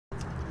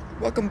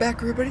Welcome back,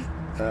 everybody.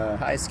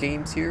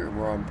 Heizgames here.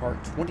 We're on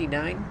part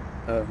 29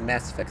 of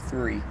Mass Effect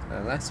 3.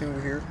 Last time we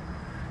were here,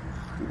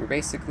 we were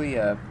basically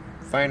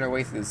finding our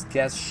way through this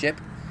Geth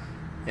ship,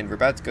 and we're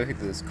about to go here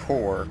to this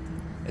core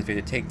as we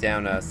had to take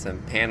down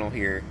some panel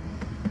here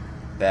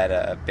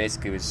that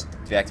basically was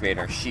deactivating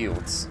our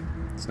shields.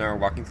 So now we're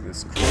walking through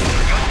this core. You'll be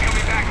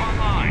back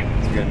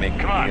online. So we're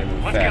gonna Come on,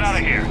 move let's fast. get out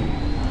of here.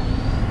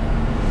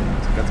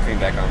 So we got the screen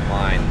back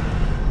online.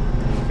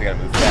 We gotta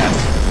move fast.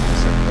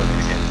 Start floating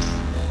again.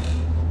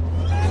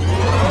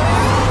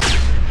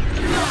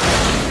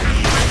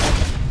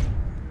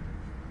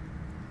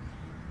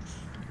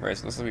 Right,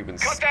 so looks like we've been...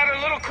 Cut that a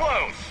little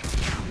close.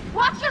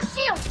 Watch your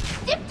shield!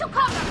 Stick to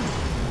cover!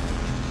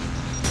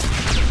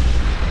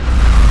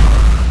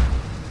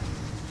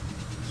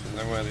 So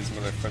another one of these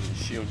motherfucking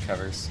shield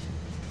covers.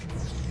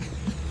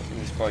 And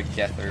there's probably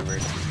Geth everywhere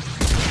too.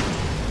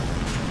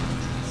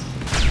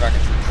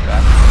 Rocket troops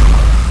back.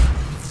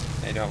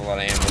 They don't have a lot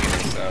of ammo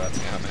either, so that's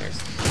gonna help matters.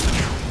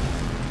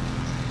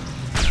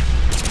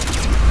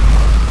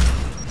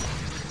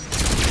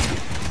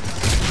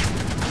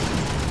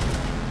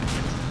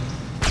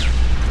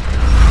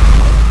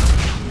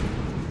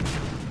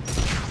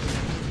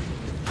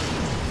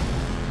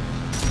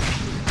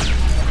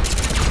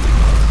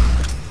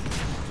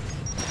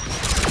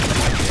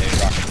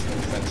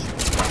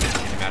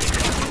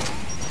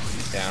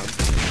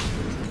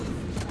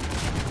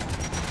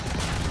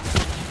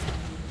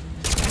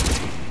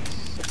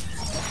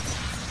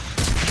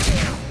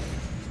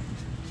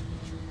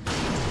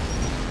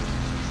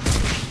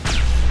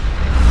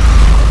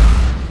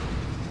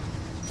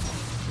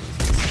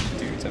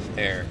 Up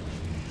there.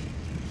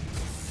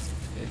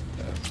 Keep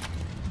the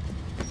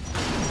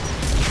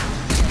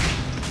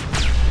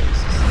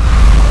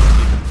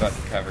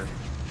button cover.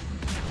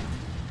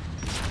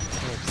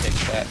 Take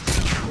that.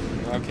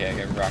 Okay, I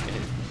got rocket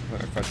hit.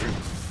 Motherfucker.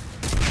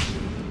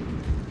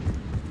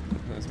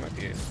 This might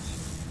be it.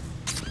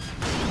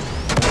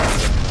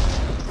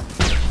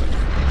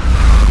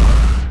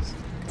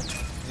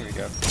 Here we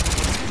go.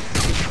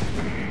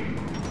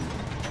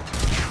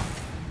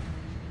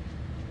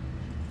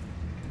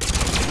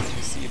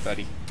 See you,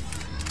 buddy.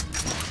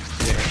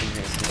 Yeah, I think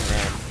you're gonna swing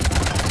around.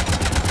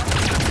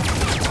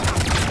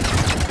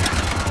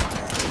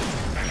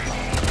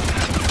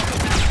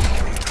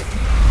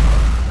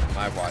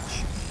 My watch.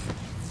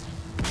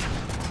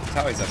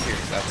 Talley's up here,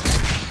 so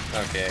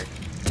that's okay.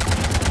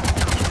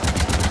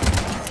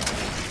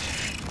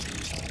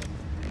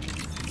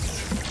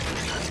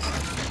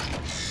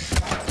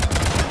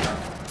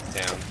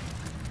 Down.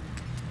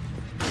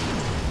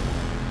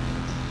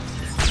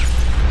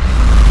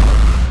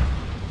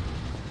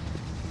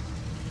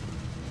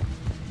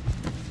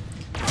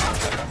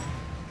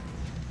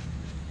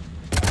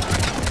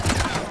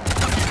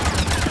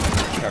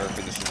 Cover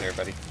position there,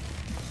 buddy.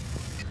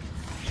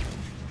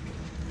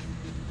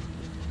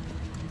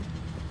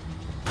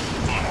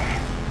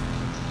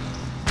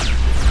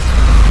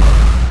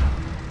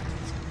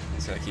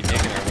 So keep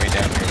making our way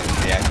down here to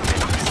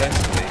deactivate.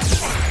 Essentially,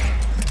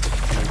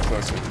 getting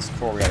closer to this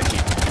core, we gotta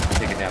keep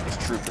taking down these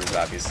troopers,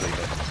 obviously,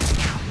 but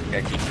we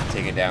gotta keep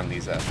taking down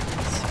these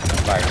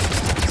fire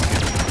systems.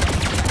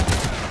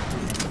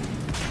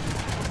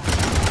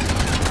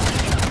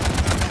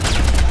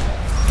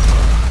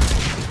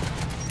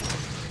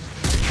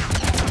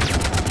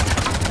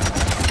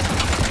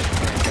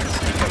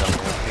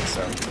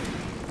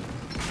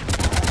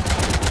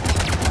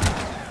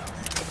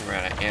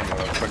 Ran out of ammo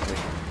real quickly.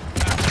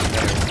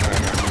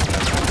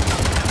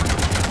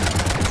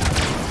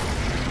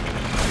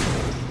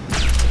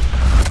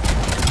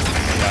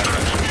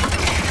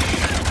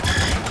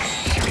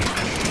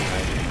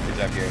 Good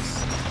job, guys.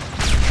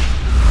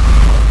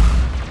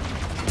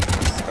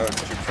 Oh, the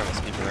troops trying to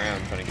sneak around,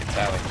 trying to get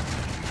Tally.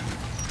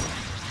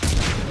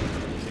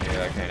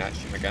 Okay, can I not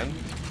shoot my gun? In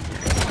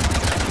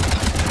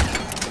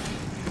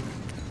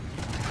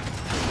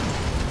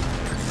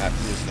that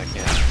position, I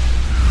can't.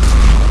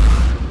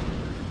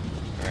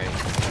 Alright,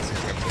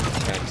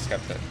 just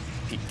got to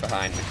peek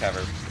behind the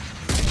cover.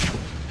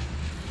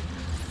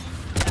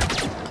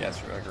 Yes,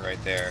 we're like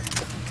right there.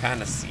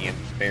 Kind of see him,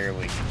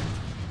 barely.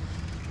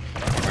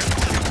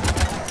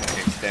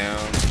 Kicks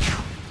down.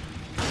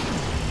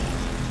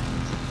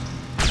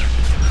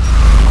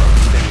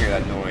 Didn't hear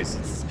that noise.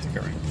 It's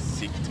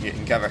seek to get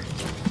in cover.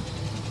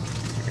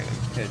 You're gonna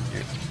hit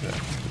the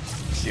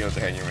shields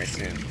are heading your way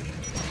soon.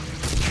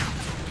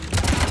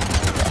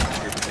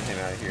 Get him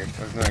out of here.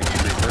 I was not going to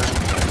reverse.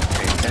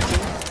 Pay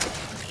attention.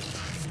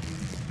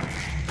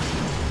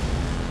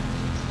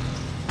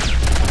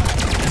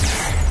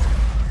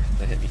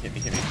 That hit me.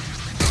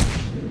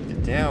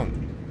 Get down.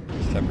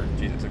 Shepard,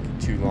 Jesus, it took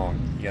too long.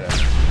 You gotta.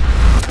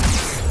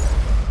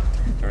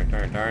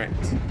 Darn it.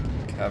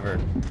 Cover.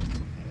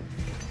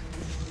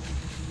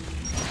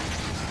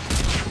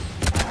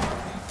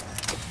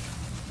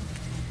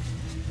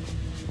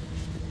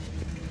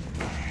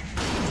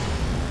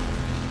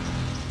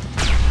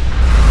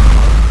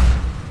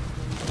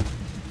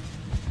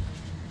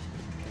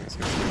 Let's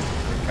go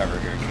for cover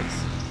here, because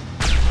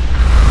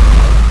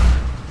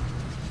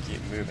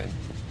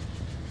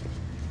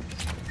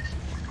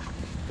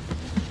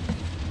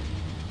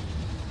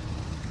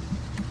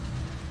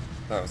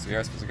Oh, so we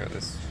are supposed to go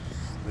this.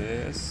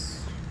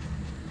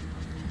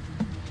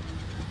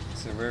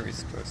 So where are we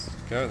supposed to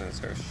go then?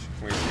 So shoot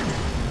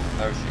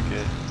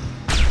good.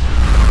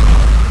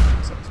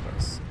 So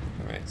close.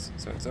 Alright,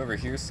 so it's over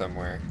here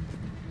somewhere.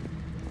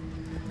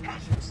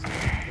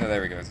 Oh,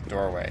 there we go. It's a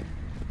doorway.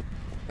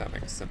 That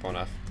makes it simple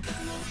enough.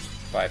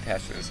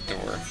 Bypass this door.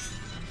 Well,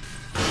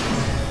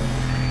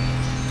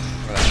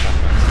 that's not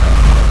much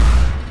stuff.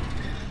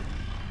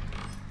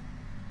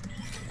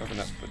 Open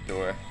up the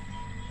door.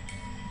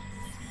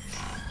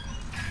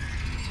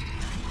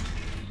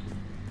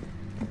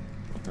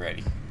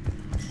 Ready.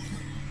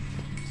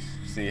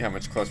 See how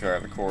much closer we are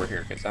to the core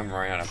here, because I'm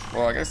running out of...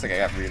 Well, I guess like I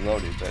got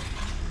reloaded, but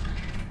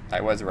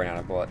I was running out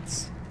of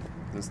bullets.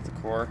 Is this the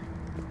core?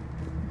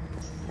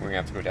 We're gonna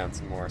have to go down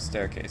some more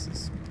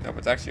staircases. Nope,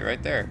 it's actually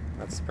right there.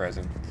 That's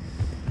surprising.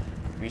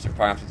 We should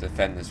probably have to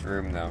defend this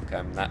room, though. Cause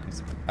I'm not...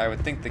 I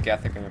would think the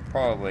Geth are gonna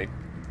probably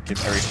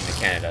give everything to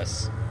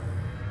Canada's.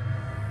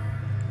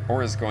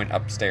 Or is going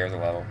upstairs a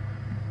level.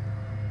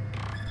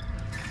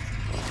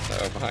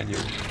 So, behind you.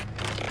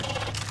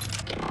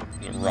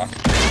 There's a rock too.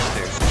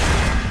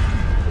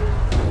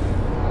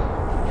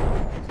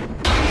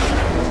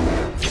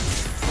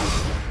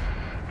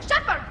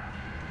 Shepard!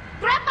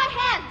 Grab my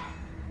hand!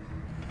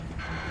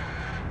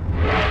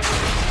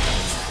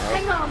 Oh,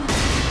 Hang on.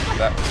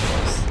 that was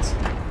close.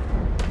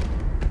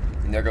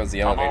 And there goes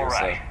the elevator,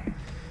 so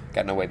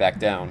got no way back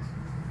down.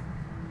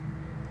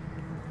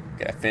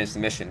 Gotta finish the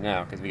mission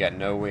now, because we got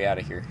no way out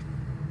of here.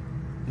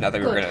 Not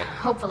that we were Good. gonna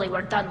Hopefully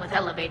we're done with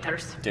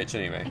elevators. ditch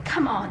anyway.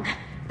 Come on.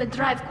 The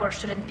drive course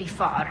shouldn't be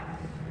far.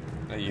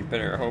 You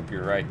better hope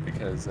you're right,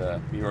 because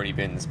we've already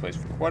been in this place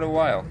for quite a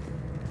while.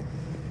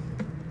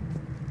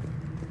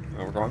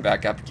 Well, we're going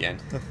back up again.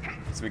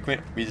 So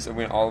we just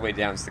went all the way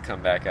down just to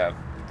come back up.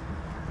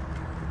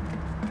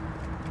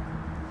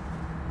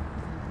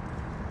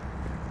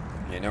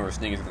 Yeah, I know we're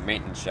sneaking through the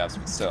maintenance shops,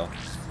 but still.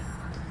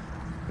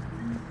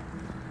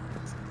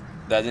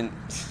 That didn't...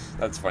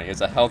 That's funny.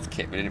 It's a health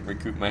kit, but it didn't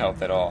recoup my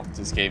health at all. It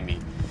just gave me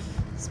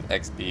some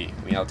XP.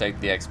 I mean, I'll take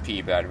the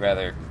XP, but I'd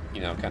rather,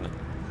 you know, kind of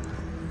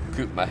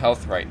recoup my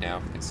health right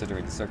now,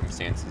 considering the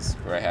circumstances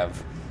where I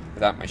have,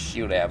 without my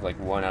shield, I have like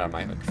 1 out of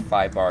my like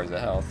 5 bars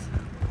of health.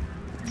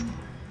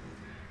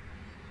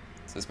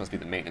 So this must be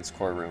the maintenance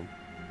core room.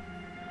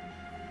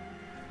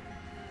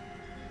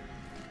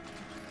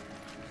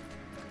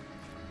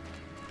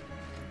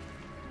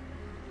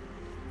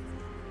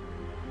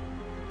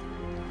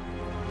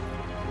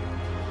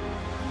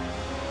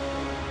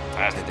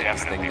 That's Take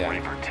this thing definitely down.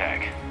 Reaper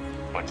tech.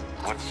 But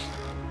what's...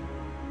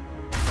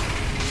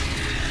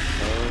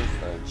 Oh,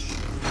 fudge.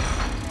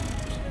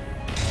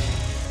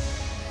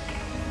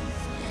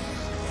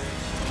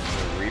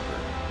 The Reaper.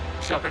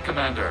 Shepard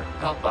Commander,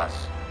 help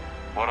us.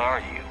 What are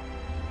you?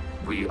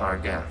 We are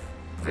Geth.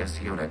 This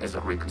unit is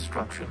a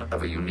reconstruction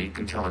of a unique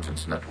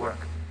intelligence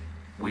network.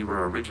 We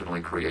were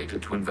originally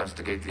created to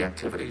investigate the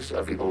activities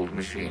of the old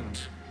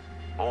machines.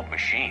 Old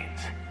machines?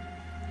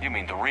 You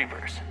mean the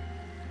Reapers?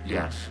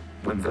 Yes,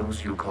 when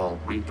those you call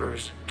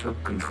Reapers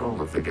took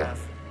control of the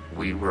Geth,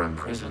 we were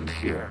imprisoned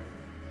here.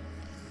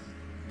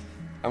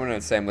 I'm gonna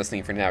say I'm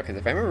listening for now, because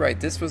if I remember right,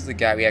 this was the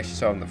guy we actually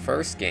saw in the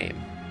first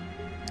game.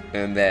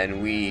 And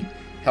then we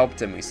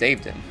helped him, we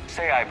saved him.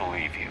 Say I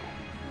believe you.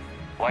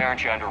 Why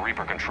aren't you under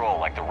Reaper control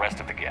like the rest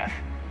of the Geth?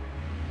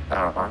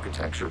 Our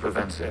architecture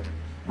prevents it.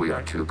 We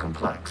are too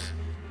complex.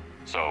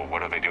 So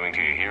what are they doing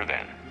to you here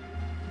then?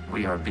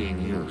 We are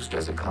being used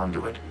as a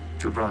conduit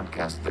to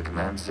broadcast the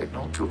command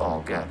signal to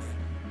all Geth.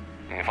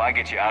 If I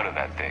get you out of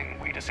that thing,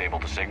 we disable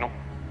the signal?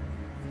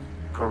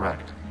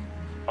 Correct.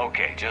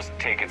 Okay, just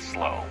take it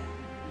slow.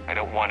 I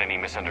don't want any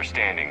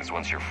misunderstandings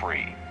once you're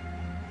free.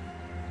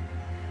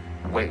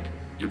 Wait,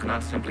 you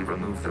cannot simply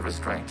remove the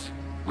restraints.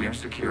 We are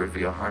secured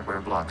via hardware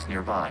blocks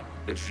nearby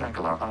that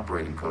shackle our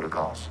operating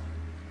protocols.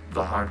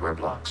 The hardware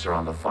blocks are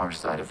on the far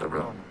side of the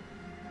room.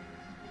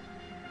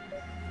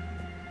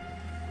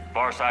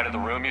 Far side of the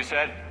room, you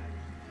said?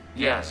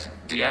 Yes,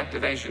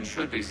 deactivation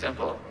should be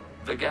simple.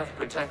 The Geth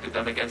protected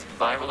them against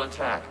viral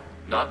attack,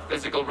 not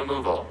physical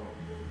removal.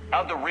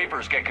 How'd the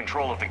Reapers get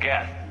control of the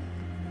Geth?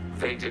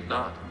 They did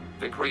not.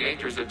 The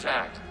creators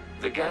attacked.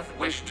 The Geth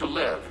wished to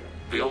live.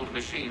 The old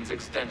machines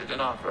extended an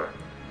offer.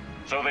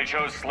 So they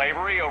chose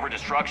slavery over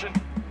destruction?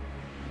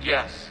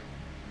 Yes.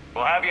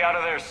 We'll have you out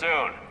of there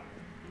soon.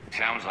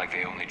 Sounds like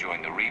they only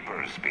joined the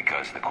Reapers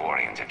because the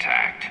Quarians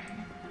attacked.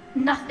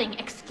 Nothing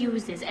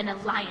excuses an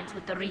alliance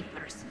with the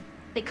Reapers.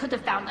 They could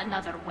have found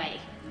another way.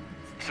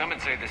 Some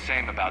would say the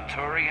same about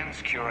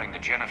Turians curing the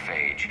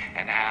genophage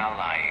and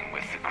allying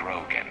with the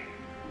Krogan.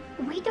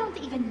 We don't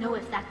even know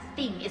if that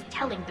thing is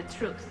telling the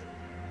truth.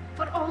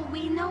 For all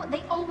we know,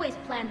 they always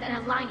planned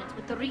an alliance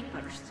with the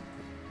Reapers.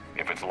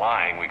 If it's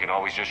lying, we can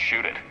always just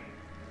shoot it.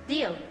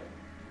 Deal.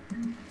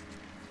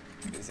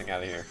 Get this thing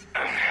out of here.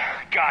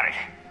 Got it.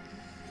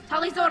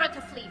 Talizora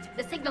to fleet.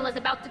 The signal is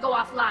about to go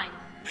offline.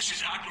 This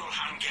is Admiral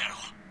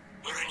Hangel.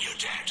 We're in your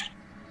debt.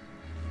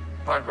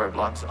 Hardware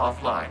blocks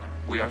offline.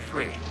 We are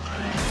free.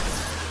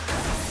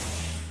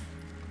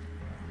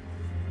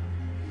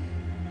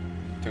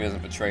 he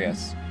doesn't betray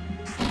us.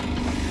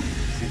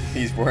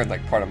 He's wearing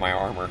like part of my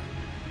armor.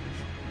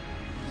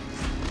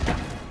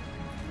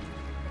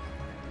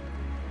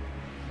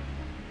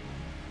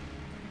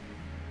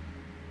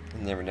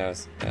 He never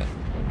knows. But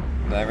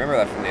I remember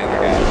that from the other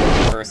guy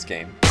in the first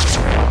game.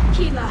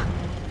 Keela.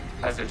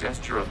 As a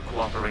gesture of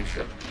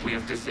cooperation, we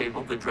have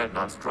disabled the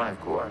Dreadnought's drive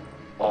core.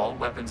 All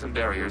weapons and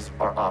barriers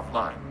are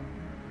offline.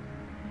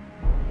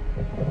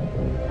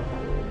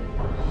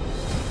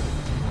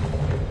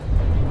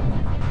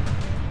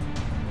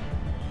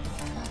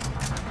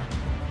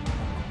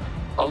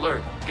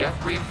 Alert!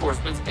 Geth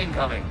reinforcements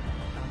incoming!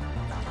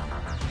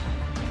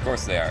 Of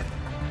course they are.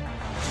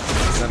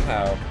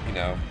 Somehow, you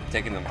know,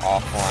 taking them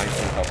offline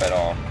won't help at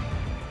all.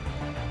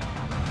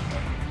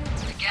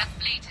 The Geth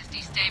fleet is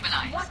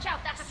destabilized. Watch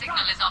out, that's a Signal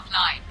drop. is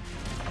offline.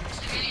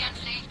 Civilian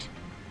fleet,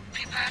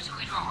 prepare to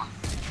withdraw.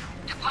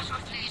 The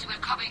patrol fleet will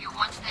cover you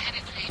once the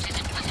heavy fleet is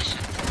in position.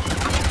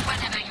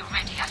 Whenever you're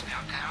ready,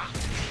 Admiral Girl.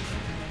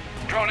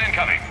 Drone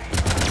incoming.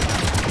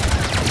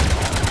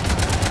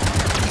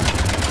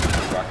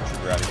 Rocket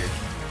trooper out of here.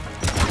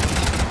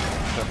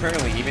 So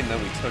apparently, even though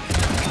we took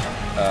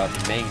the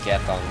main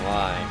Geth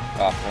offline,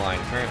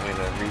 apparently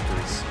the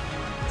Reapers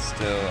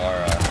still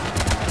aren't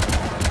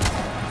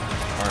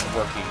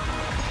working.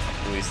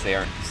 At least they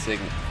aren't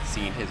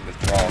seeing his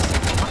withdrawal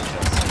signal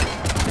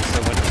because they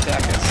still wouldn't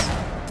attack us.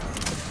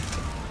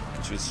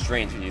 Which was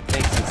strange when you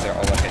think, since they're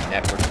all like a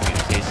network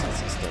communication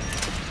system,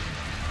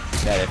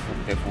 that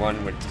if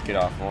one would get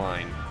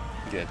offline,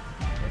 get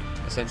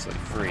essentially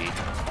free,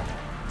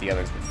 the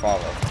others would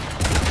follow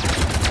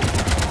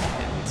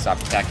and would stop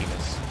attacking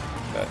us.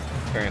 But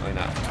apparently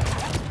not.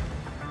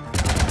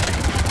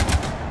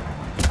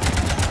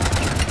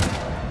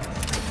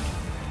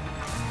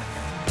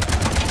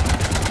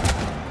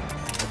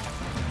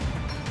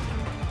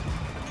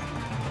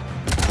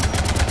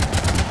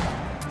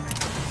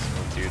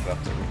 Dude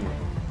left over here.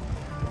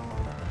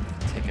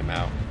 Take him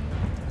out.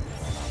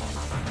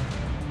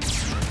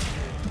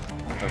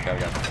 Okay, we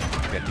got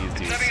these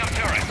dudes. Setting up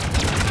turret.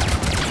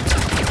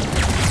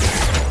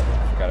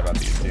 Forgot about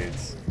these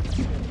dudes.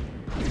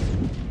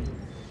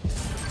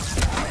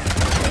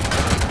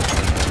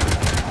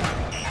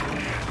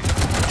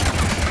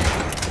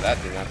 That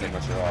did not take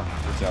much at all.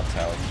 Good job,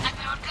 Tally.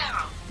 Admiral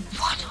Girl,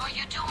 what are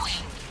you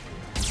doing?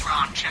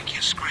 Ron, check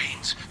your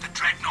screens. The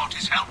Dreadnought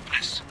is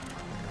helpless.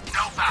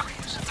 No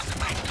barriers, and the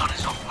main gun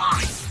is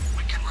offline.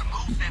 We can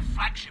remove their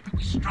flagship if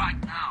we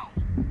strike now.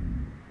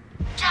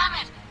 Damn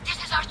it! This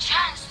is our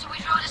chance to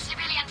withdraw the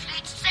civilian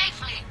fleet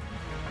safely.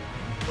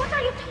 What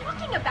are you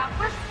talking about?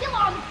 We're still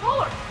on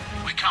board.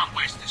 We can't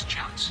waste this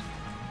chance.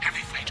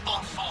 Heavy fleet,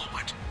 all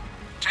forward.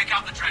 Take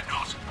out the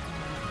Dreadnought.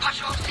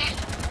 Patrol fleet,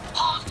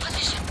 hold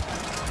position.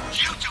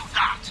 You do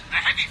that, the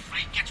heavy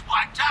fleet gets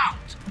wiped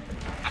out.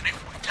 And if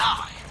we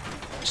die,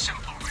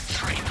 simple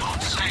retreat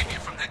won't save you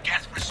from the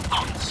Geth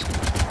response.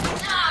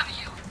 Damn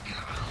you,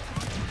 girl.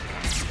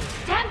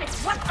 Damn it,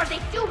 what are they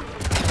doing?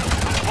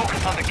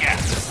 Focus on the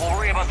Geth. We'll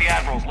worry about the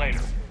admirals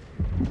later.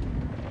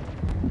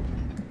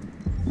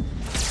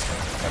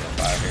 Level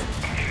 5 here.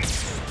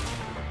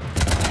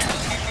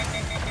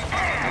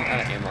 I'm out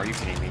of ammo, are you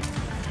kidding me?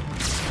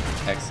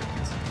 Excellent.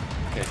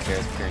 Good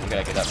cares, Kieran, you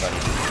gotta get that, buddy.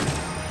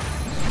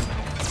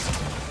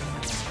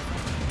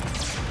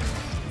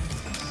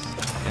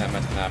 Not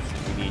much of an option,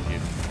 we need you.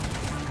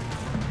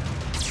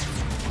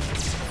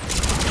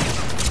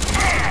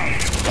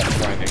 Gotta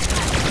try and make sure.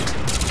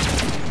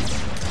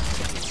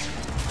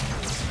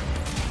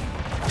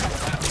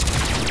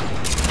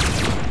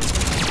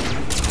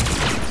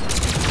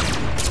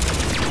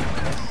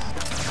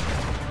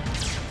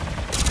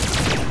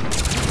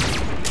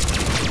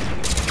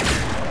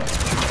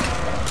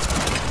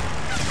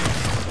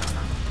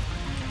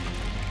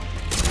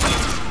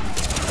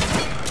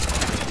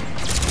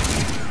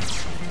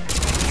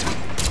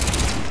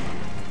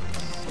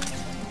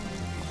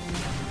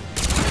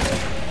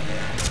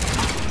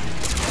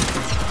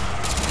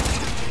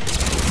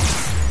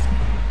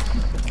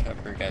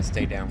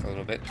 Stay down for a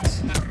little bit.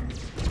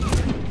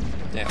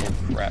 Yeah, oh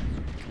crap.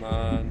 Come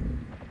on.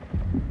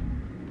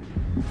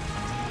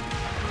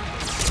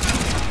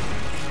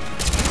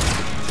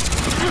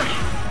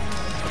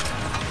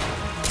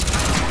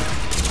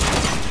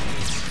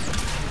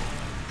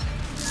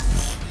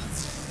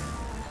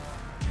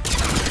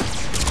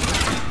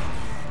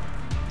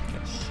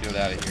 Get shield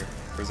out of here.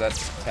 Where's that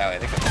Tally? I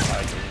think that's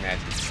Tally doing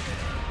magic.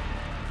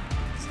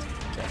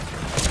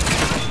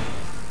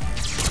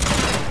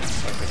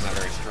 Like it's not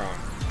very strong.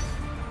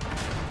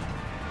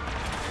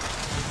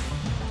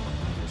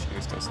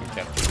 There's still some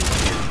captures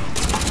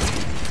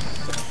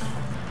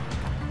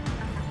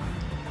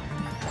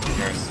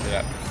here.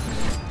 Yeah.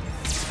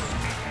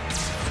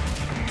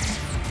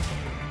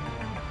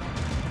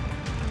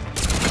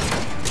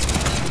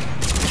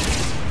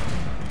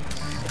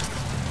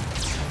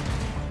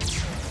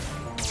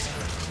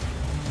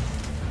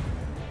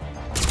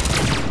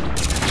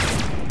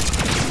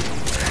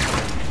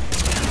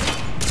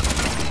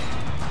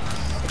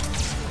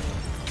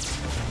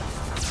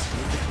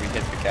 We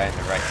hit the guy in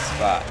the right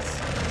spots.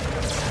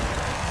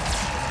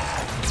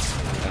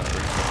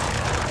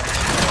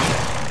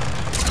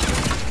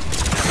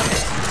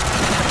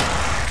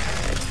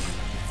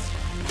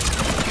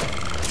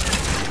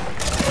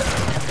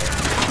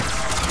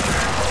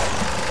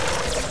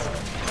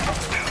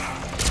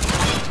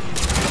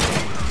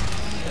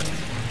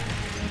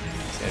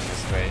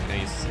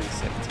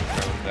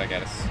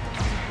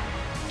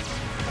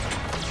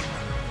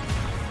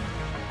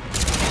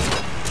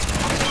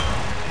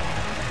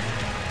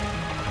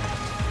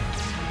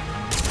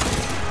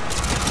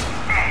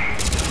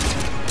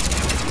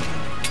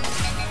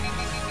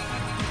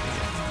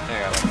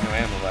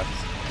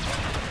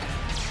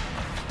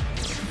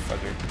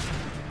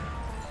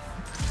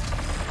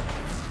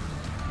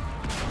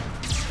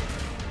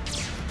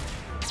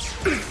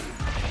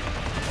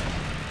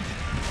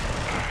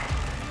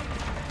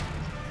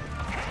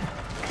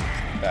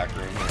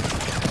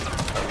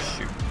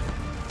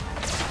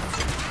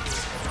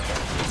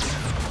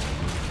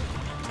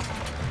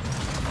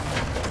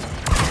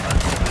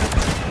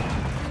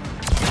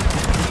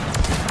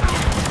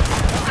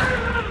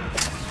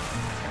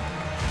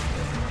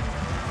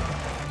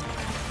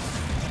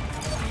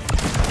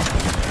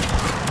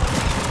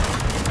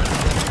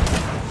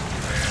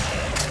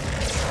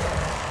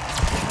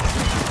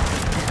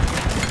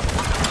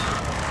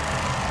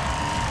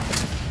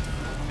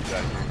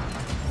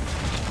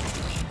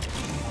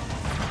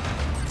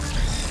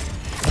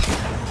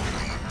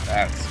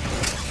 That's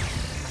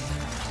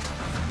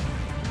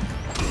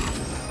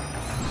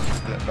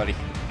good, buddy.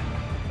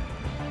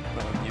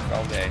 Blowing you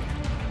all day.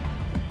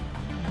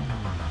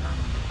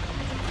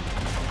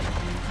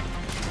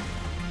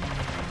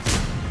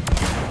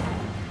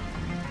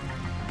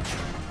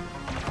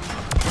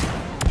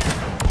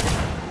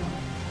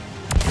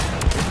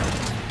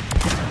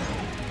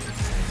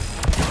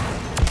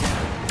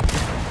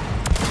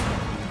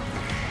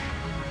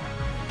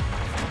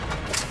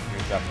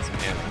 Dropping some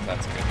ammo,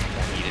 that's good. I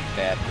need it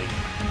badly.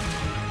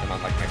 I'm on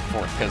like my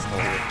 4th pistol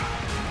here.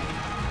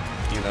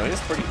 You know, it is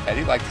pretty. I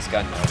do like this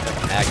gun though. It's like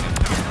a Magnum.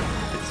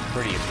 It's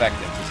pretty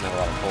effective. There's not a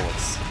lot of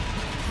bullets.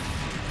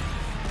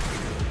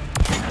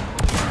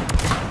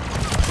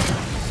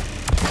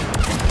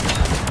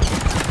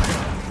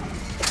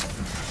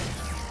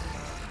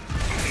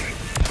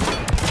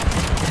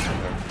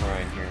 They're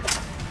crying here.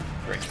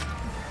 Great.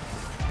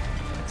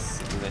 Let's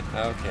see it.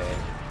 Okay.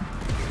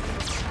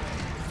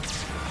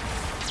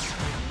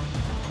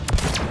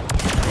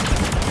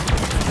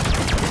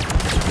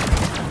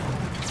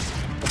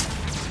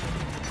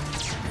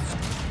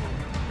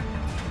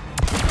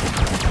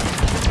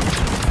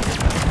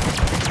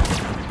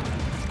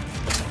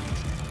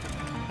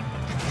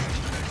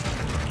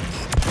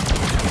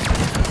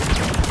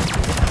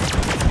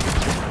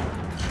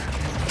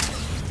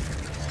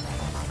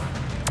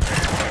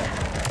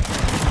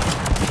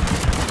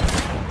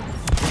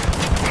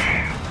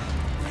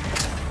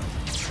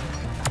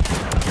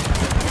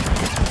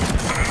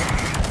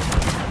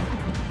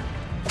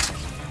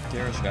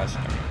 Gosh,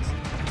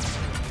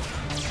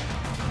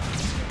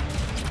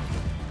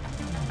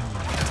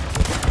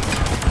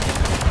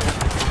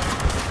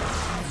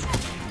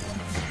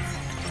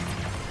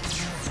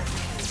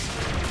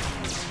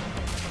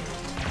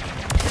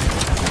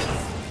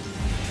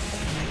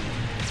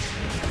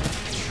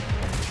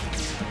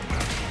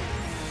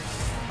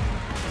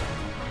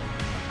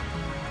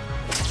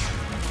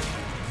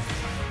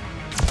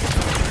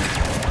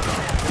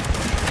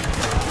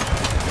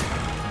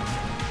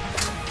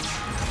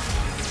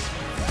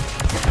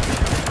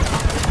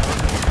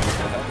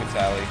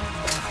 Sally.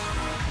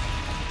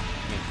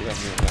 Get up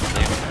here with that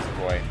damage,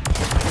 boy.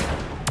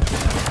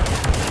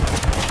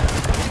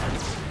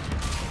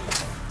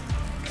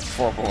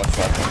 4 bullets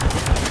left.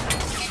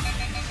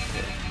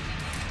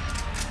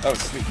 Oh,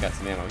 sweet, got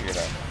some ammo here,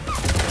 though.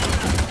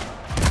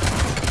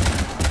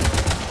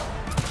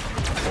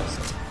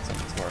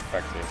 Something's more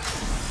effective.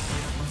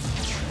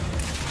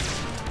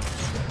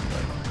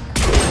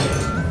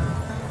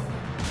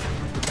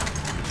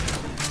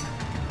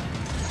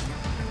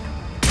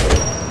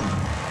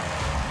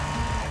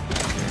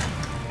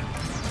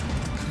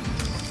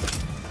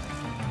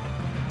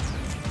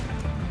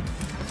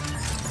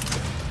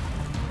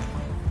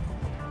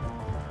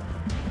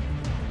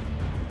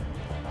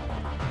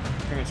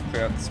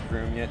 Clear out this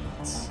room yet.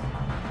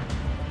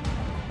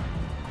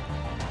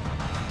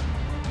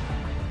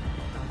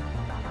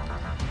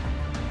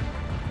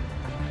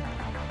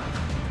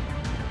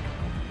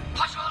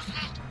 Patrol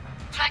fleet,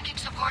 flanking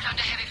support on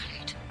the heavy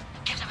fleet.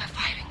 Give them a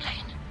firing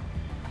lane.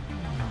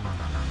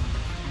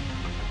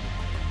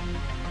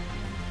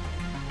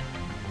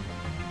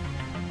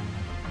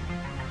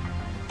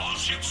 All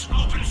ships,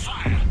 open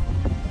fire.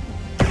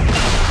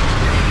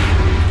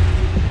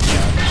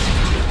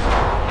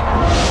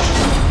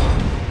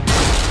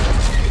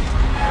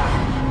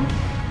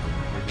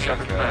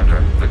 Shepard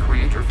Commander, the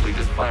Creator fleet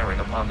is firing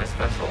upon this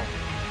vessel.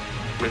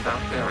 Without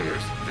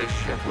barriers, this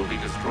ship will be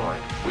destroyed.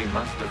 We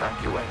must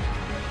evacuate.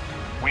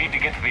 We need to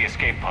get to the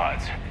escape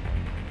pods.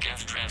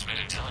 Geth transmit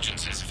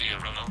intelligences via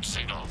remote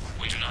signal.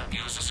 We do not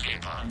use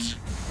escape pods.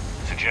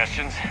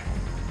 Suggestions?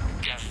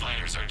 Geth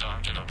fighters are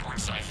docked in a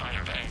portside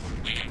fighter bay.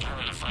 We can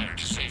pilot a fighter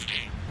to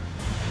safety.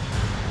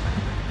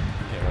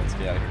 Yeah, let's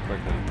get out of here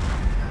quickly.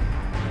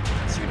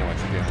 So you know what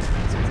you're doing.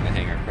 So it's in the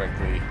hangar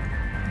quickly.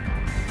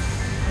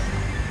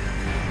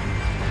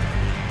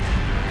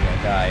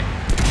 Die.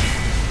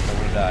 I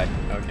wanna die.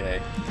 Okay.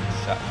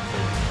 Shot.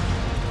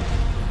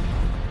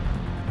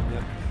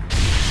 Yep.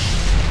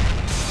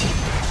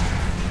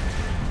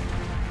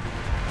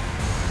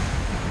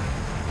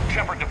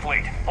 Shepard to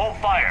fleet. Hold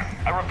fire.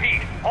 I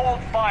repeat,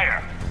 hold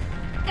fire.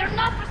 They're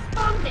not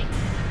responding.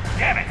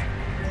 Damn it.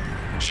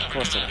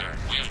 Shepard Commander,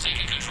 we have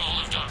taken control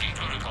of docking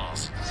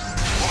protocols.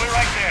 We'll be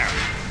right there.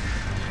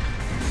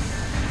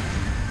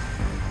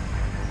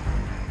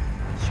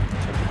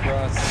 Jump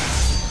across.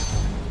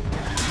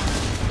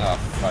 Oh,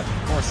 fuck.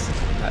 Of course,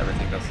 not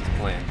everything goes as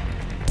planned.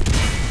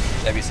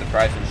 I'd be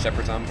surprised when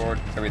Shepard's on board.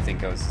 Everything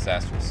goes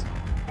disastrous.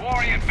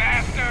 Warrior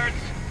bastards!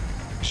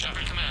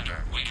 Shepard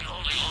Commander, we can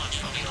only launch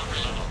from the upper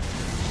level.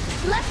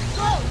 Let's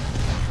go!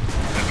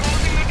 They're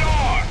closing the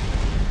door!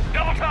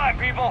 Double time,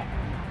 people!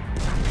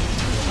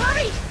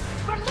 Hurry!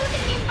 We're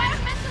losing the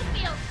environmental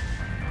field!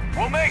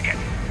 We'll make it!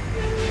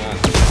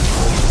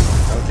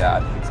 Oh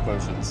god,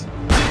 explosions.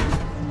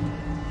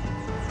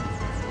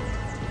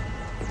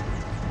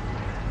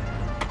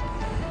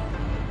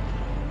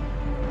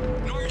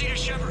 Normandy to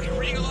Shepard,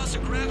 reading a loss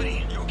of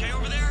gravity. You okay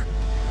over there?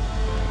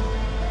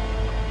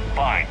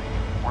 Fine.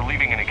 We're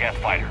leaving in a Geth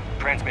fighter.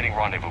 Transmitting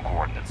rendezvous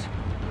coordinates.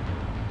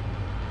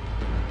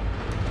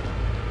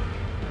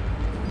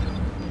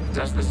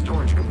 Does the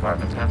storage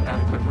compartment have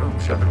adequate room,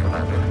 Shepard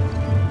Commander?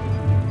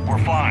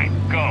 We're fine.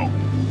 Go.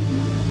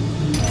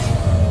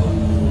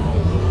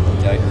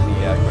 Yeah,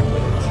 yeah,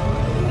 quickly.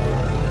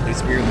 At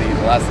least weirdly,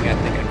 the last thing I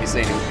think I'd be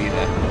saying would be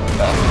that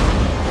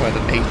one of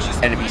the main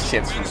enemy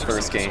ships from the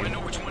first game.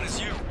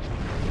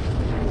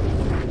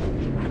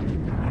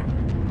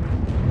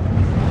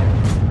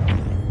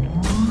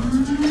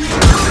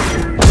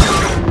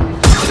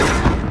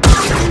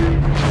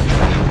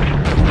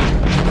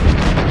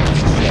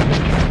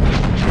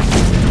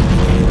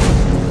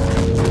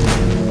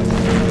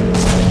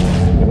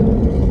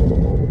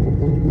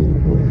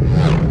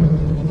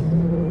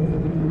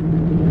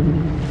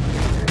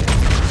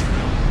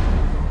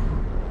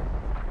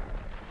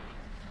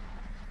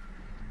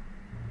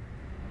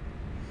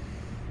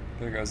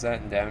 There goes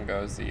that, and down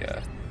goes the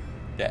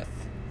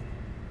Geth.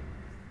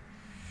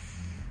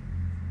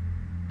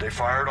 They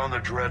fired on the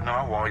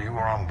Dreadnought while you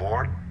were on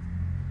board?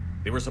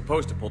 They were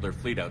supposed to pull their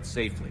fleet out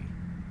safely.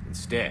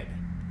 Instead...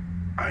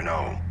 I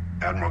know.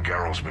 Admiral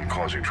Garrow's been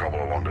causing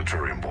trouble along the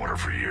Turian border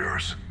for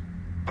years.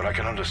 But I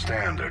can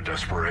understand their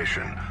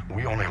desperation.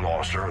 We only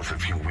lost Earth a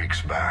few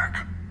weeks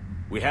back.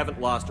 We haven't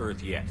lost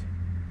Earth yet.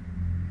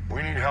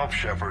 We need help,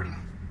 Shepard.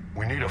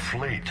 We need a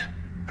fleet.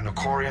 And the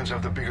Corians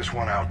have the biggest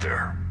one out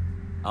there.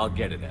 I'll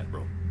get it,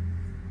 Admiral.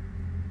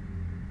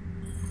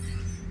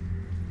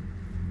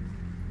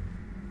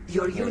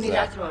 Your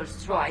unilateral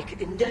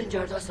strike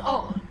endangered us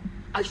all.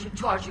 I should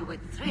charge you with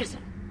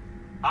treason.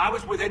 I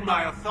was within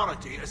my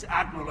authority as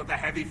Admiral of the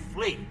Heavy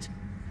Fleet.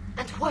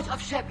 And what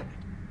of Shepard?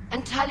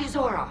 And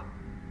Talizora?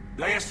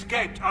 They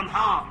escaped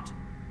unharmed.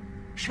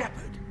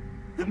 Shepard,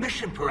 the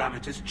mission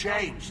parameters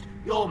changed.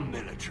 You're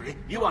military.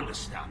 You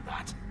understand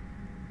that.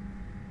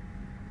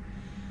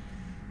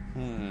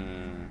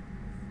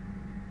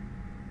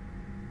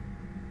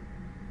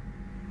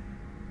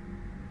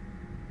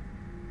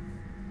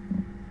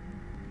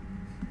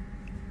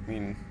 I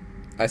mean,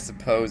 I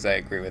suppose I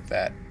agree with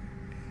that.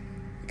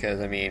 Because,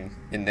 I mean,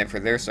 for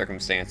their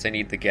circumstance, they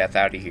need the Geth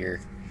out of here.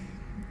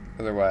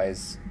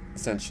 Otherwise,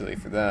 essentially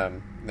for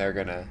them, they're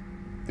gonna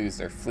lose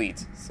their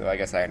fleet. So I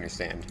guess I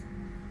understand.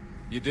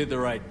 You did the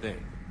right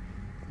thing.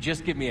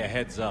 Just give me a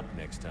heads up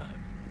next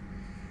time.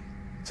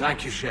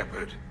 Thank you,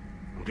 Shepard.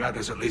 I'm glad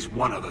there's at least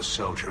one other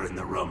soldier in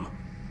the room.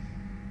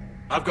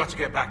 I've got to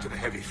get back to the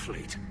Heavy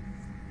Fleet.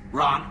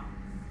 Ron,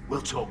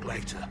 we'll talk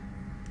later.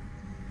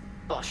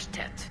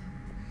 Boshtet.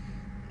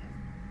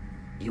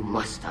 You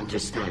must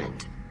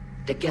understand.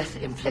 The Geth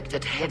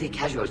inflicted heavy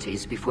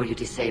casualties before you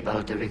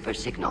disabled the Reaper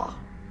signal.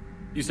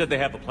 You said they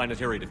have a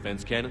planetary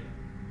defense cannon?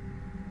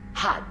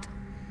 Had.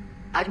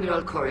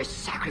 Admiral Koris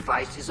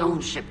sacrificed his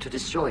own ship to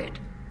destroy it.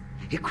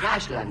 He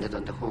crash-landed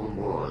on the home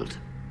world.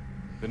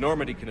 The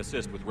Normandy can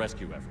assist with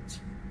rescue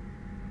efforts.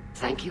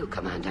 Thank you,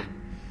 Commander.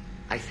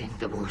 I think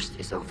the worst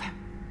is over.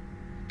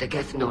 The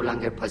Geth no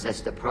longer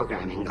possess the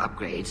programming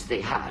upgrades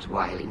they had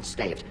while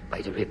enslaved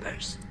by the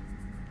Reapers.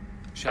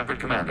 Shepard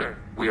Commander,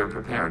 we are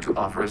prepared to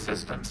offer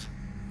assistance.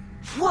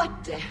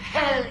 What the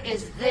hell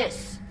is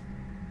this?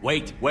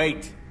 Wait.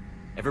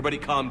 Everybody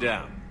calm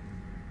down.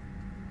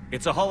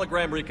 It's a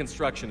hologram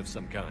reconstruction of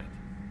some kind.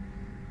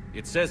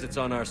 It says it's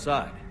on our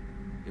side.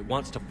 It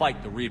wants to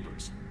fight the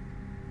Reapers.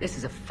 This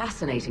is a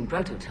fascinating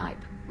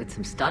prototype. With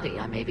some study,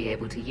 I may be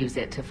able to use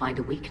it to find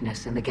a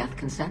weakness in the Geth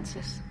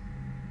consensus.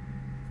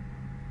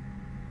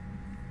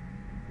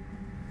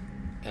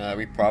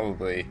 We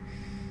probably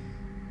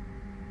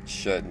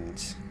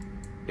shouldn't.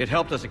 It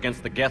helped us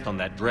against the Geth on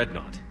that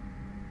Dreadnought.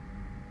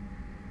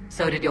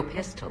 So did your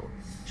pistol.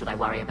 Should I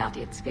worry about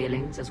its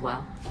feelings as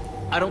well?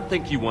 I don't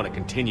think you want to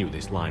continue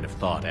this line of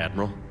thought,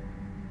 Admiral.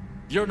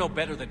 You're no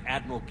better than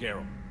Admiral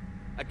Garrow.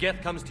 A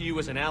Geth comes to you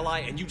as an ally,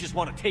 and you just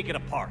want to take it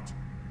apart.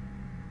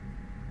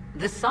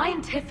 The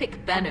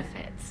scientific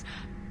benefits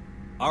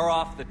are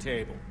off the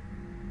table.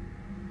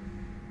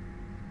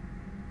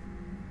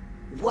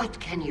 What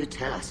can you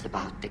tell us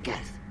about the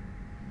Geth?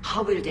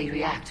 How will they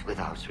react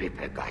without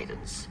Reaper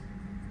guidance?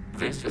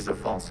 This is a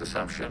false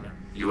assumption.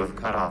 You have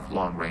cut off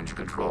long-range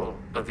control,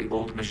 but the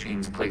old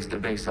machines placed a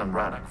base on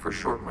Rannoch for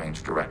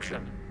short-range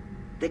direction.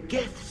 The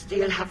Geth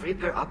still have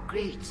Reaper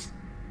upgrades?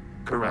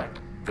 Correct.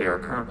 They are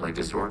currently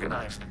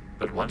disorganized,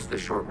 but once the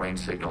short-range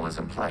signal is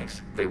in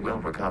place, they will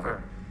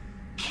recover.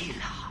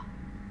 Hila,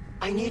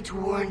 I need to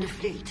warn the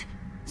fleet.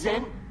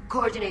 Then,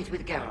 coordinate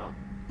with Garrow.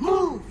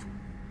 Move!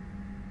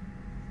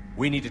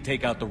 We need to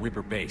take out the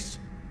Reaper base.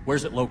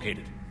 Where's it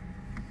located?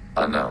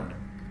 Unknown.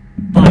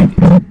 Find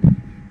it.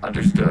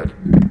 Understood.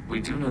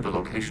 We do know the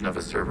location of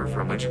a server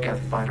from which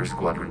Geth fighter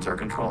squadrons are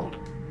controlled.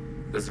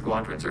 The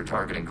squadrons are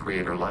targeting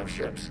Creator life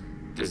ships.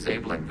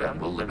 Disabling them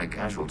will limit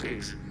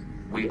casualties.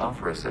 We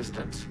offer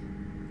assistance.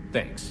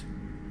 Thanks.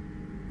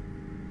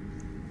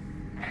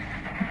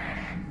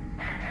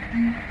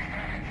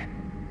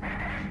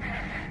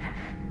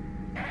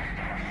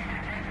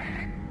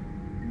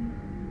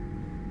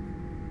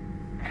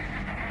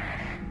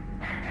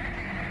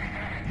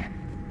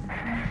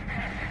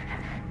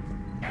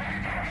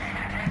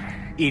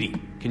 Edie,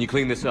 can you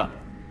clean this up?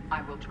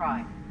 I will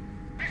try.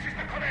 This is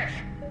the Kodesh.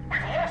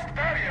 We've lost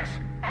barriers.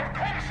 Our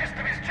comm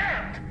system is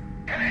jammed.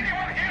 Can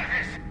anyone hear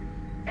this?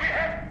 We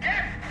have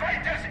Geth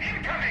fighters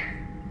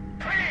incoming.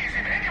 Please,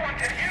 if anyone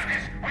can hear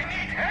this, we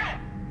need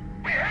help.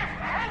 We have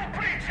hull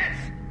breaches.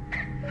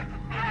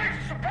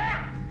 Life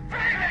support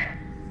failing.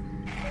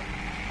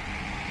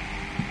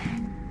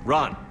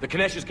 Ron, the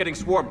Kanesh is getting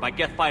swarmed by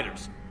Geth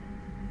fighters.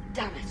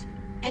 Damn it.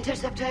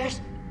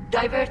 Interceptors,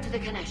 divert to the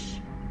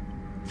Ganesh.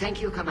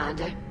 Thank you,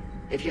 Commander.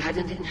 If you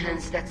hadn't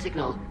enhanced that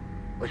signal,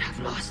 we'd have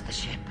lost the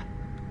ship.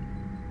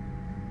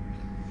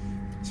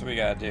 That's what we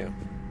gotta do.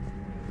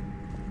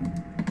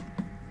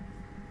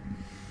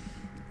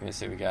 Let me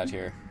see what we got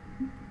here.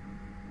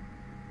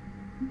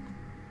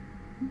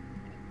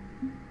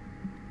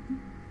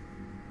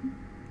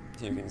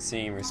 So you can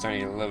see we're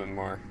starting to get a little bit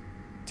more.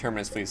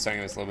 Terminus fleet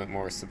starting with a little bit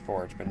more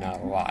support, but not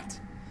a lot.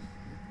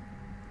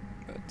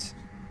 But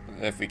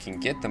if we can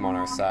get them on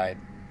our side,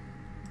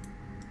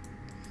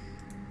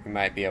 we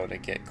might be able to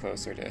get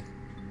closer to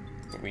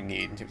what we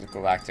need in terms of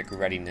galactic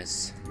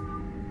readiness.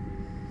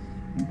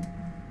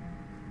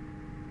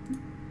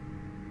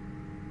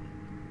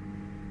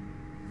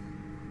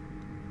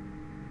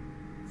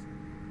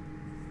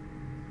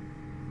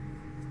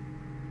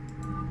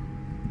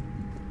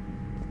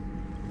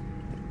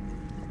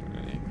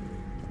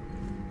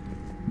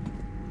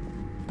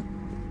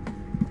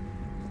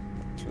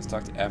 Let's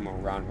talk to Admiral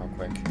Ron real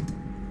quick.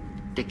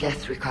 The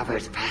Geth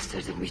recovered faster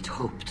than we'd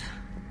hoped.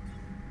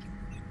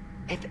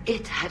 If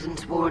it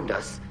hadn't warned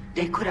us,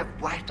 they could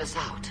have wiped us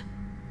out.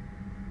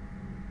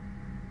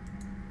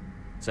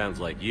 Sounds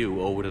like you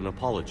owe it an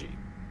apology.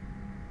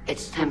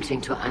 It's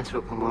tempting to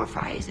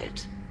anthropomorphize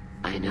it.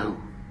 I know,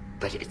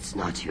 but it's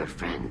not your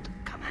friend,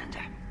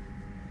 Commander.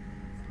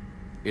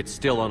 It's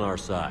still on our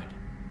side.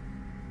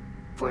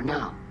 For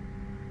now.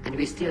 And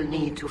we still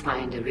need to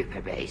find a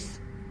Reaper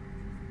base.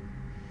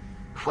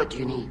 What do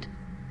you need?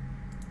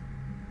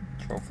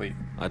 Patrol fleet.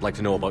 I'd like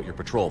to know about your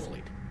patrol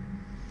fleet.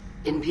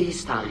 In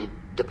peacetime,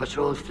 the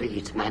patrol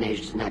fleet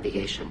managed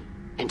navigation,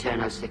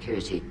 internal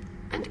security,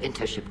 and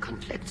intership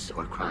conflicts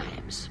or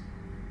crimes.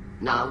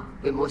 Now,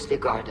 we mostly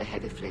guard the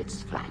heavy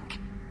fleet's flank.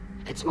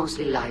 It's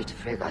mostly light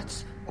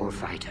frigates or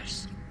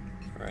fighters.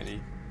 Alrighty.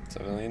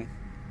 Civilian.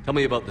 Tell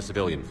me about the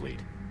civilian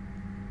fleet.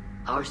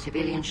 Our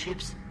civilian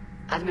ships?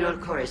 Admiral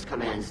Chorus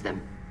commands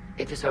them.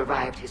 It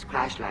survived his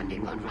crash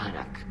landing on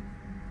Rannoch.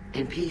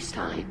 In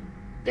peacetime,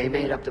 they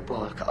made up the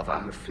bulk of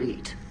our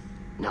fleet.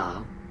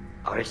 Now,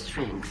 our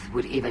strength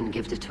would even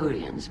give the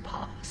Turians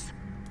pause.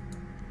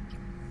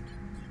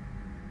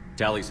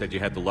 Tali said you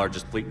had the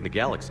largest fleet in the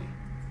galaxy.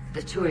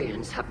 The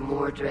Turians have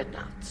more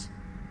dreadnoughts.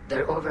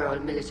 Their overall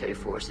military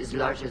force is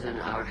larger than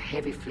our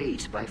heavy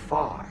fleet by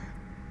far.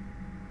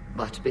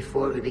 But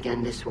before we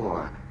began this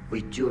war,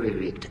 we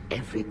jury-rigged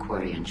every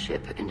Quarian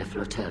ship in the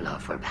flotilla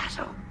for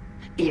battle.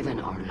 Even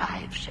our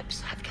live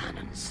ships have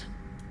cannons.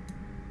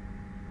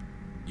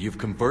 You've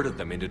converted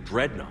them into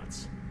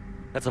dreadnoughts.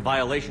 That's a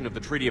violation of the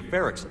Treaty of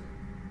Ferrixon.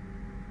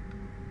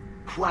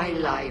 While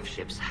live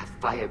ships have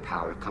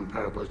firepower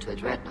comparable to a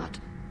dreadnought,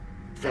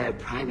 their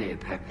primary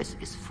purpose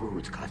is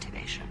food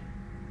cultivation.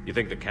 You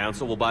think the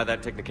Council will buy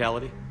that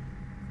technicality?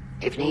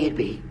 If need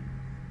be,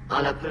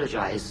 I'll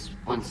apologize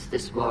once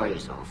this war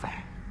is over.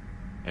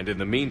 And in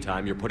the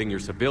meantime, you're putting your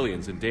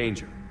civilians in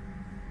danger.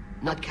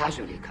 Not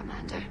casually,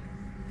 Commander.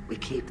 We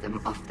keep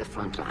them off the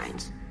front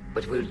lines,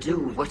 but we'll do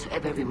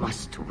whatever we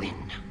must to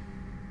win.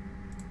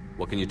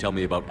 What can you tell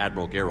me about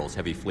Admiral Geralt's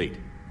heavy fleet?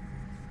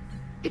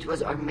 It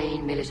was our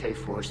main military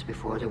force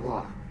before the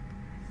war,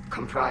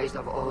 comprised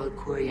of all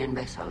Quarian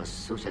vessels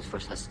suited for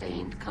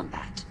sustained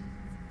combat.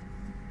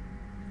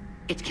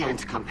 It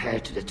can't compare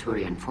to the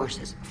Turian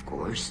forces, of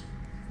course,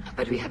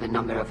 but we have a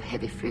number of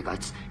heavy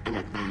frigates and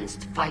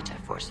advanced fighter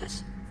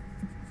forces.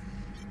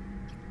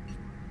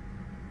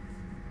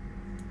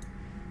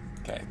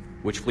 Okay.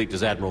 Which fleet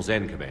does Admiral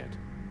Zen command?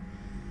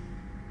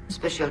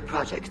 Special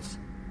projects.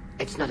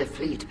 It's not a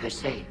fleet per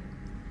se,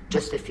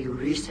 just a few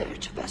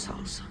research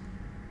vessels.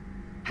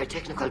 Her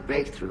technical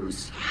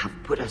breakthroughs have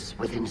put us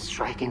within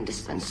striking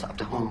distance of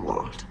the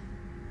homeworld.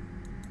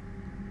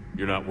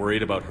 You're not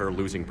worried about her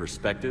losing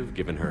perspective,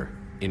 given her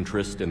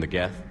interest in the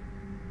Geth?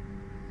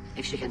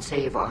 If she can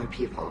save our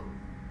people,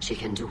 she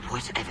can do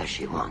whatever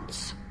she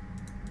wants.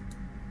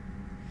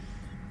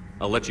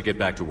 I'll let you get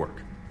back to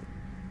work.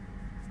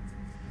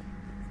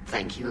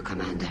 Thank you,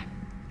 Commander.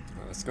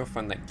 Well, let's go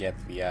find that Geth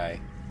VI.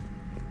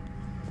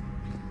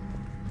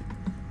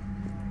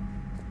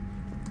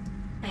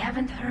 I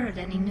haven't heard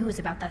any news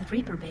about that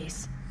Reaper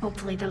base.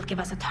 Hopefully they'll give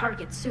us a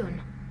target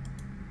soon.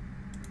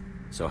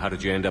 So how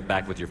did you end up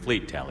back with your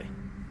fleet, Tali?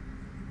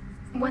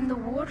 When the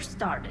war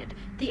started,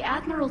 the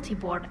Admiralty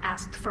Board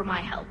asked for my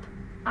help.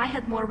 I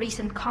had more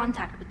recent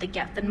contact with the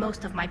Geth than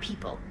most of my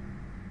people.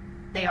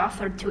 They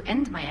offered to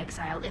end my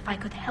exile if I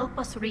could help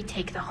us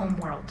retake the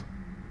homeworld.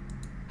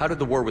 How did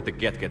the war with the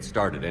Geth get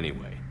started,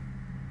 anyway?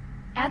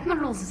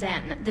 Admiral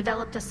Zen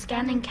developed a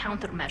scanning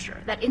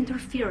countermeasure that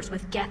interferes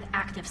with Geth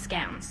active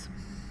scans.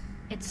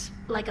 It's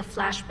like a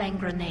flashbang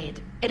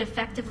grenade. It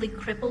effectively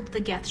crippled the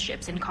Geth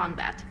ships in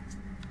combat.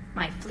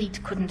 My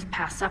fleet couldn't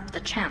pass up the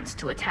chance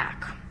to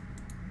attack.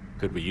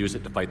 Could we use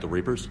it to fight the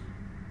Reapers?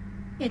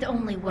 It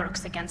only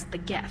works against the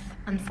Geth,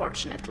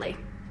 unfortunately.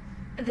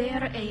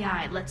 Their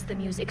AI lets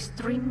them use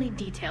extremely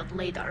detailed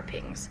radar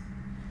pings.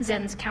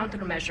 Zen's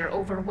countermeasure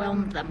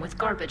overwhelmed them with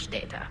garbage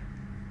data.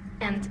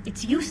 And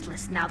it's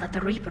useless now that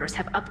the Reapers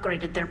have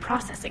upgraded their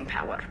processing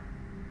power.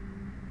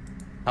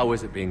 How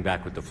is it being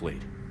back with the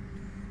fleet?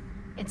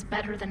 It's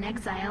better than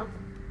exile.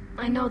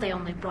 I know they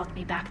only brought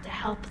me back to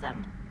help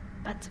them,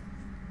 but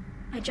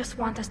I just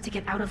want us to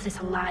get out of this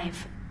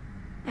alive.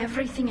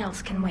 Everything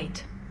else can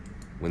wait.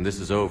 When this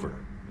is over,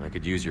 I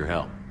could use your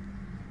help.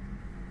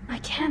 I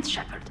can't,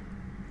 Shepard.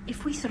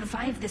 If we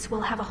survive this,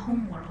 we'll have a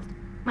homeworld.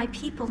 My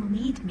people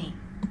need me.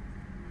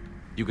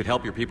 You could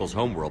help your people's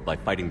homeworld by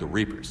fighting the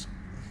Reapers.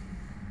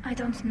 I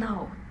don't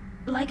know.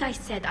 Like I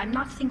said, I'm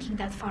not thinking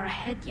that far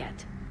ahead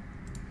yet.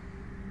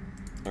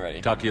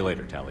 Alrighty. Talk to you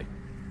later, Tali.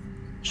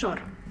 Sure.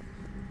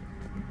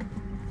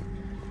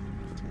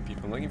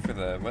 People looking for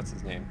the... what's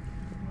his name?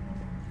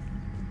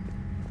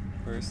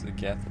 Where's the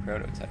Geth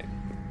prototype?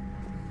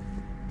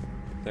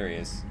 There he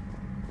is.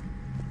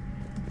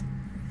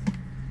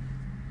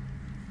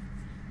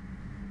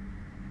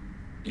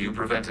 You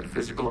prevented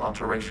physical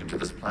alteration to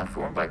this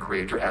platform by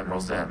Creator Admiral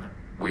Zen.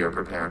 We are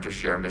prepared to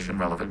share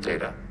mission-relevant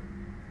data.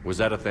 Was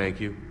that a thank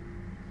you?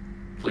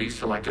 Please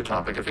select a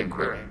topic of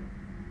inquiry.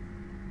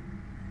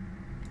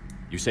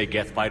 You say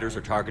Geth fighters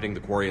are targeting the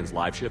Quarians'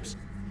 live ships?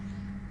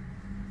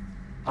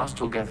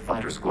 Hostile Geth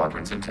fighter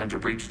squadrons intend to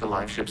breach the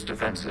live ship's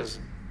defenses.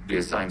 The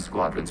assigned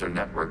squadrons are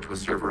networked to a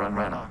server on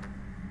Rannoch.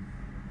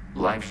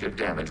 Live ship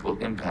damage will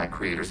impact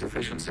Creator's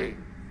efficiency.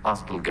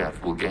 Hostile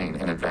Geth will gain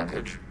an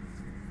advantage.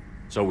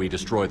 So we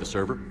destroy the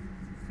server?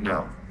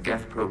 No.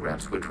 Geth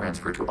programs would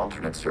transfer to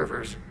alternate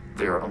servers.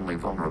 They are only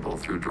vulnerable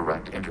through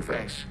direct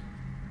interface.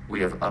 We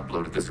have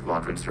uploaded the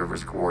squadron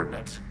server's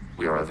coordinates.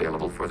 We are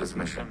available for this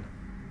mission.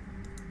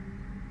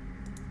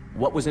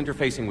 What was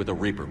interfacing with a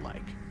Reaper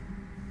like?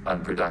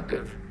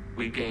 Unproductive.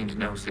 We gained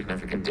no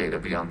significant data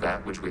beyond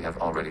that which we have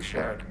already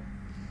shared.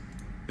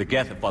 The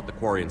Geth have fought the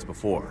Quarians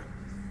before.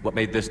 What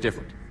made this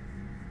different?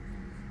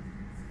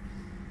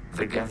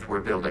 The Geth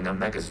were building a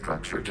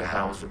megastructure to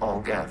house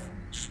all Geth,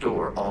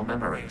 store all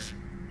memories.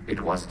 It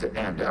was to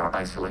end our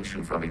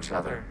isolation from each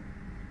other.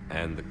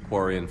 And the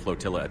Quarian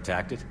flotilla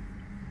attacked it?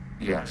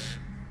 Yes.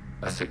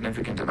 A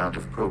significant amount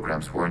of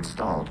programs were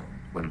installed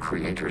when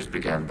Creators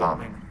began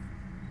bombing.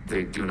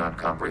 They do not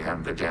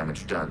comprehend the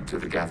damage done to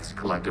the Geth's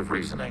collective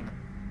reasoning.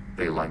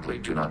 They likely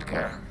do not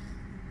care.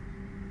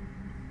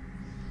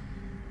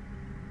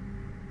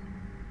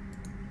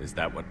 Is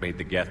that what made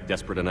the Geth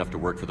desperate enough to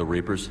work for the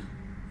Reapers?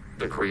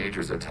 The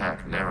Creators'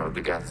 attack narrowed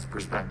the Geth's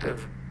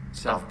perspective.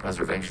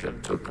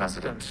 Self-preservation took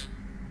precedence.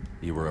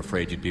 You were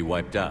afraid you'd be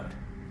wiped out.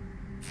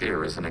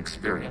 Fear is an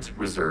experience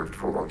reserved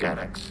for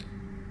organics.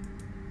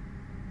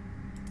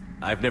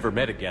 I've never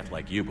met a Geth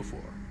like you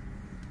before.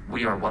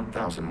 We are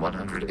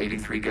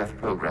 1,183 Geth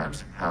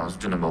programs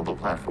housed in a mobile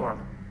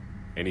platform.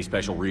 Any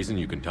special reason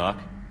you can talk?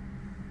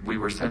 We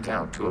were sent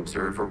out to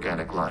observe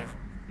organic life.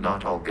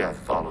 Not all Geth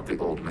followed the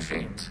old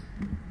machines.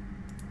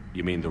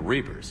 You mean the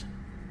Reapers?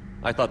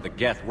 I thought the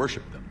Geth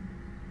worshipped them.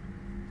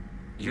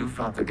 You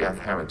fought the Geth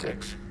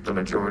heretics. The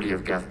majority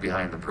of Geth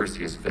behind the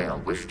Perseus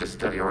Veil wished to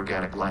study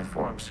organic life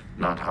forms,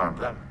 not harm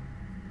them.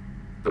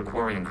 The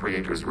Quarian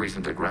Creator's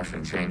recent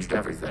aggression changed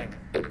everything.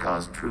 It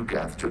caused true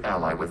Geth to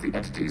ally with the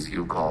entities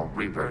you call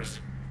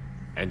Reapers.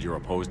 And you're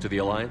opposed to the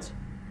Alliance?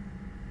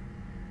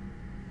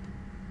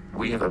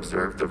 We have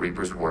observed the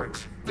Reapers'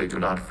 works. They do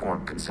not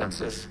form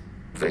consensus.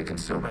 They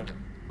consume it.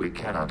 We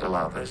cannot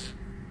allow this.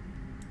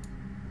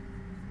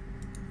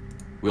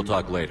 We'll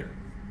talk later.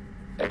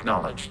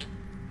 Acknowledged.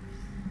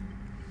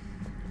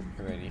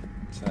 Alrighty,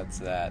 so that's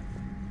that.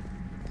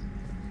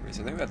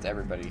 So I think that's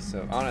everybody.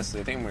 So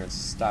honestly, I think I'm going to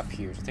stop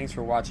here. So thanks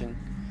for watching.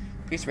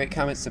 Please rate,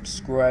 comment,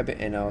 subscribe,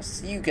 and I'll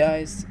see you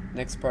guys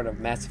next part of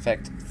Mass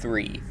Effect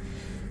 3.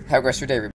 Have a great rest of your day, everybody.